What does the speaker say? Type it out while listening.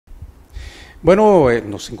Bueno,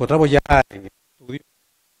 nos encontramos ya en el estudio,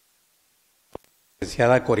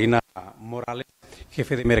 licenciada Corina Morales,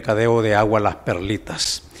 jefe de Mercadeo de Agua Las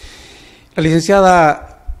Perlitas. La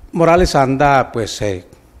licenciada Morales anda pues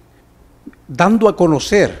dando a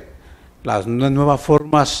conocer las nuevas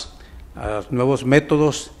formas, los nuevos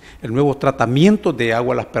métodos, el nuevo tratamiento de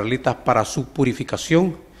agua Las Perlitas para su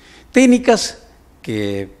purificación, técnicas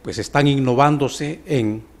que pues están innovándose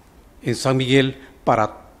en San Miguel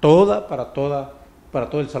para todo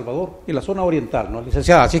El Salvador y la zona oriental, ¿no,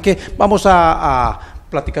 licenciada? Así que vamos a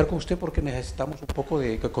platicar con usted porque necesitamos un poco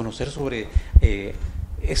de conocer sobre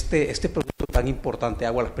este producto tan importante,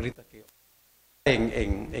 agua Las Perlitas, que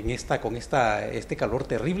con este calor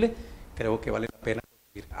terrible, creo que vale la pena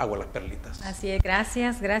consumir agua Las Perlitas. Así es,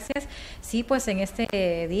 gracias. Sí, pues en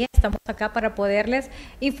este día estamos acá para poderles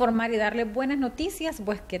informar y darles buenas noticias,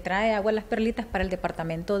 pues que trae agua Las Perlitas para el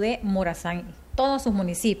departamento de Morazán, todos sus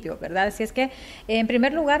municipios, ¿verdad? Así es que, en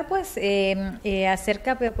primer lugar, pues,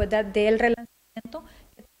 acerca pues, del relanzamiento,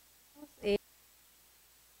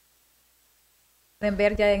 pueden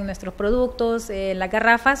ver ya en nuestros productos, las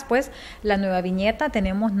garrafas, pues la nueva viñeta,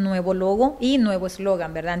 tenemos nuevo logo y nuevo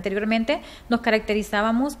eslogan, ¿verdad? Anteriormente nos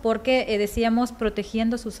caracterizábamos porque decíamos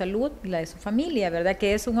protegiendo su salud y la de su familia, ¿verdad?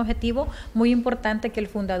 Que es un objetivo muy importante que el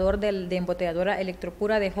fundador de Embotelladora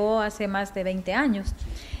Electropura dejó hace más de 20 años.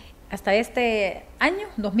 Hasta este año,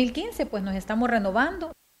 2015, pues nos estamos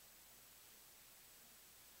renovando.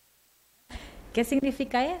 ¿Qué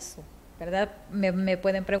significa eso? ¿Verdad? Me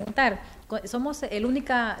pueden preguntar. Somos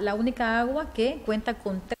la única agua que cuenta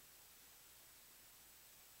con tres,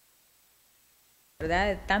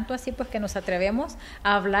 ¿verdad? Tanto así pues que nos atrevemos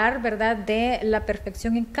a hablar, ¿verdad?, de la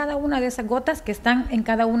perfección en cada una de esas gotas que están en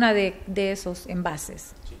cada una de esos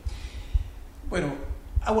envases. Sí. Bueno,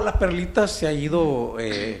 agua Las Perlitas se ha ido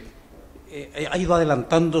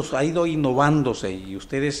adelantándose, ha ido innovándose y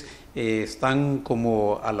ustedes están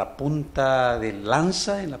como a la punta de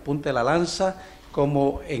lanza, en la punta de la lanza,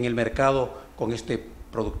 como en el mercado con este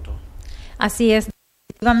producto. Así es,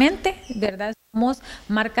 efectivamente, ¿verdad? Somos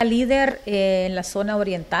marca líder en la zona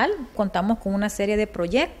oriental, contamos con una serie de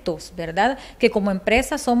proyectos, ¿verdad? Que como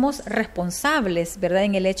empresa somos responsables, ¿verdad?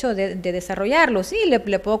 En el hecho de desarrollarlos. Sí, le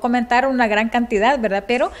puedo comentar una gran cantidad, ¿verdad?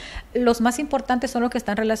 Pero los más importantes son los que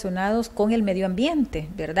están relacionados con el medio ambiente,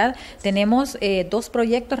 ¿verdad? Tenemos dos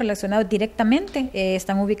proyectos relacionados directamente,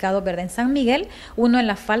 están ubicados, ¿verdad?, en San Miguel, uno en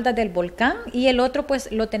las faldas del volcán y el otro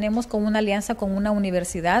pues lo tenemos con una alianza con una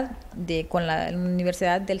universidad, con la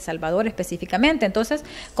Universidad del Salvador específicamente. Entonces,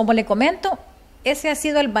 como le comento, ese ha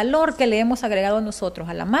sido el valor que le hemos agregado nosotros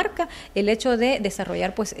a la marca, el hecho de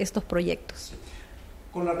desarrollar pues estos proyectos.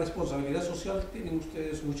 Con la responsabilidad social tienen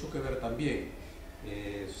ustedes mucho que ver también.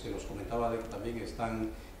 Se los comentaba que también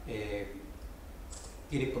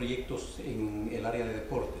tienen proyectos en el área de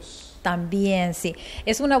deportes. También, sí.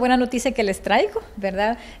 Es una buena noticia que les traigo,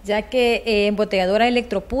 ¿verdad? Ya que Embotelladora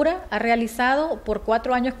Electropura ha realizado por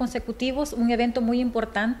 4 años consecutivos un evento muy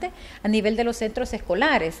importante a nivel de los centros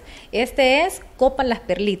escolares. Este es Copa Las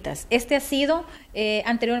Perlitas. Este ha sido,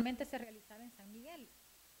 anteriormente se realizaba en San Miguel.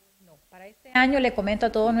 No, para este año le comento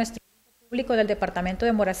a todo nuestro público del departamento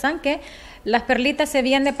de Morazán que Las Perlitas se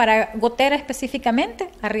viene para Gotera específicamente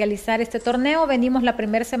a realizar este torneo. Venimos la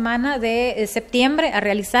primera semana de septiembre a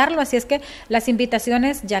realizarlo, así es que las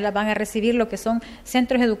invitaciones ya las van a recibir lo que son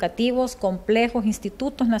centros educativos, complejos,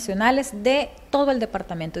 institutos nacionales de todo el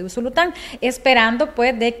departamento de Usulután, esperando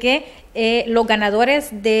pues de que los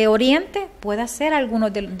ganadores de Oriente pueda ser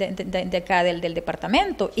algunos de acá del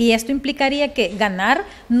departamento, y esto implicaría que ganar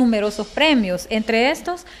numerosos premios, entre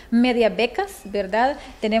estos medias becas, ¿verdad?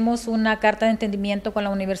 Tenemos una carta de entendimiento con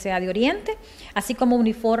la Universidad de Oriente, así como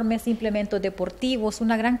uniformes, implementos deportivos,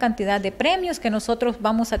 una gran cantidad de premios que nosotros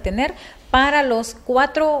vamos a tener para los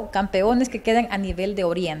 4 campeones que quedan a nivel de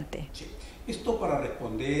Oriente. Sí. Esto para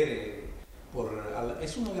responder,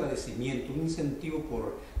 es un agradecimiento, un incentivo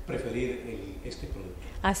por preferir este producto.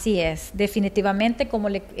 Así es, definitivamente como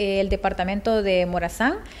el departamento de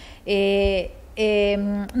Morazán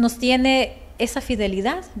nos tiene esa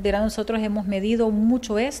fidelidad, ¿verdad? Nosotros hemos medido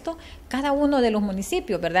mucho esto, cada uno de los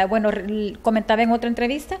municipios, ¿verdad? Bueno, comentaba en otra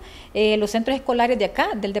entrevista, los centros escolares de acá,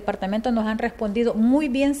 del departamento, nos han respondido muy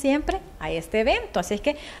bien siempre a este evento, así es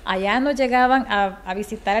que allá nos llegaban a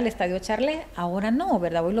visitar al Estadio Charlet, ahora no,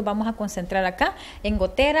 ¿verdad? Hoy los vamos a concentrar acá, en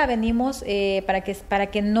Gotera venimos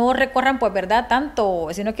para que no recorran, pues, ¿verdad?, tanto,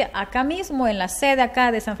 sino que acá mismo, en la sede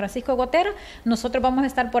acá de San Francisco de Gotera, nosotros vamos a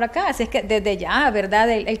estar por acá, así es que desde ya, ¿verdad?,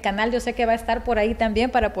 el canal yo sé que va a estar por ahí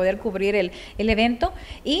también para poder cubrir el evento,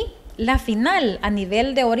 y la final a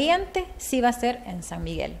nivel de Oriente sí va a ser en San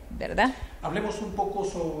Miguel, ¿verdad? Hablemos un poco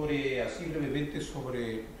sobre, así brevemente,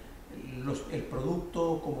 sobre el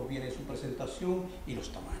producto, cómo viene su presentación y los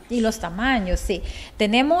tamaños. Y los tamaños, sí.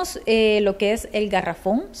 Tenemos lo que es el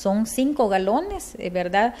garrafón, son 5 galones,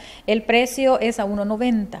 ¿verdad? El precio es a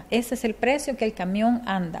 1.90. Ese es el precio que el camión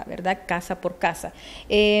anda, ¿verdad? Casa por casa.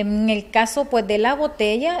 En el caso, pues, de la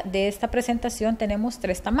botella de esta presentación tenemos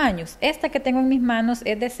 3 tamaños. Esta que tengo en mis manos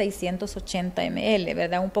es de 680 ml,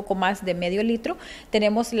 ¿verdad? Un poco más de medio litro.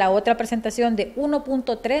 Tenemos la otra presentación de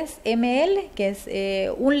 1.3 ml, que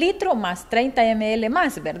es 1 litro más 30 ml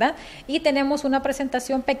más, ¿verdad? Y tenemos una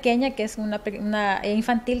presentación pequeña que es una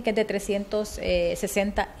infantil que es de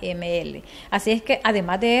 360 ml. Así es que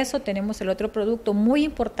además de eso tenemos el otro producto muy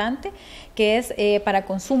importante que es para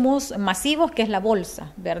consumos masivos, que es la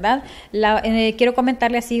bolsa, ¿verdad? Quiero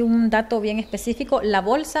comentarle así un dato bien específico. La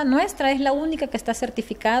bolsa nuestra es la única que está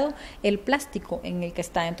certificado el plástico en el que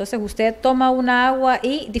está. Entonces usted toma una agua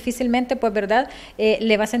y difícilmente, pues, ¿verdad?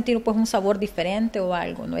 Le va a sentir pues un sabor diferente o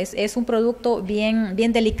algo, ¿no? Es un producto bien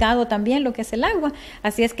delicado también lo que es el agua.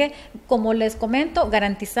 Así es que, como les comento,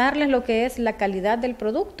 garantizarles lo que es la calidad del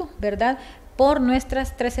producto, ¿verdad? Por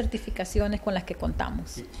nuestras 3 certificaciones con las que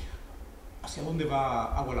contamos. Sí. ¿Hacia dónde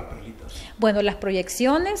va Agua Las Perlitas? Bueno, las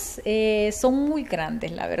proyecciones son muy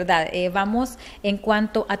grandes, la verdad. Vamos en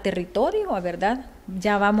cuanto a territorio, ¿verdad?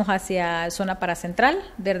 Ya vamos hacia zona paracentral,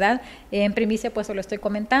 ¿verdad? En primicia, pues, se lo estoy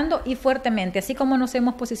comentando, y fuertemente, así como nos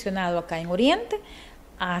hemos posicionado acá en Oriente,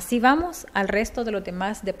 así vamos al resto de los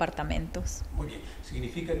demás departamentos. Muy bien.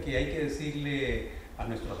 Significa que hay que decirle a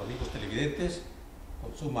nuestros amigos televidentes: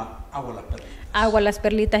 consuma Agua Las Perlitas. Agua Las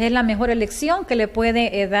Perlitas es la mejor elección que le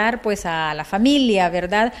puede dar, pues, a la familia,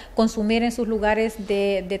 ¿verdad? Consumir en sus lugares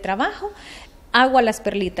de trabajo. Agua Las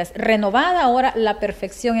Perlitas, renovada ahora, la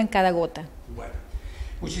perfección en cada gota. Bueno,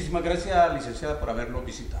 muchísimas gracias, licenciada, por habernos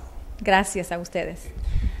visitado. Gracias a ustedes.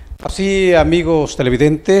 Así, amigos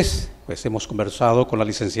televidentes, pues hemos conversado con la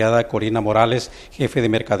licenciada Corina Morales, jefe de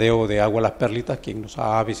mercadeo de Agua Las Perlitas, quien nos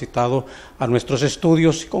ha visitado a nuestros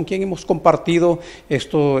estudios y con quien hemos compartido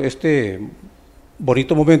este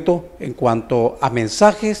bonito momento en cuanto a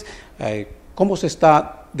mensajes, cómo se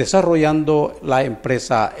está desarrollando la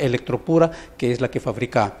empresa Electropura, que es la que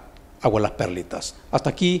fabrica Agua Las Perlitas.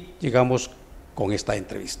 Hasta aquí llegamos con esta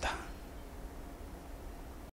entrevista.